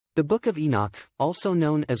The Book of Enoch, also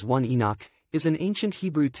known as 1 Enoch, is an ancient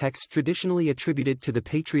Hebrew text traditionally attributed to the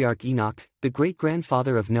patriarch Enoch, the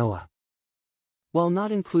great-grandfather of Noah. While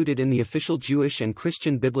not included in the official Jewish and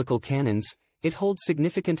Christian biblical canons, it holds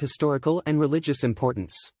significant historical and religious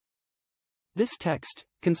importance. This text,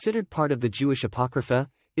 considered part of the Jewish Apocrypha,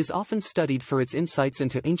 is often studied for its insights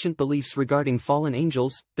into ancient beliefs regarding fallen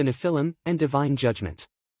angels, the Nephilim, and divine judgment.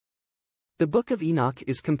 The Book of Enoch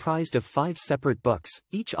is comprised of 5 separate books,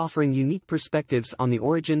 each offering unique perspectives on the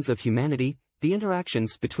origins of humanity, the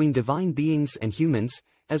interactions between divine beings and humans,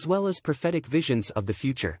 as well as prophetic visions of the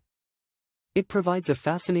future. It provides a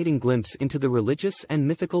fascinating glimpse into the religious and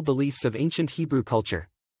mythical beliefs of ancient Hebrew culture.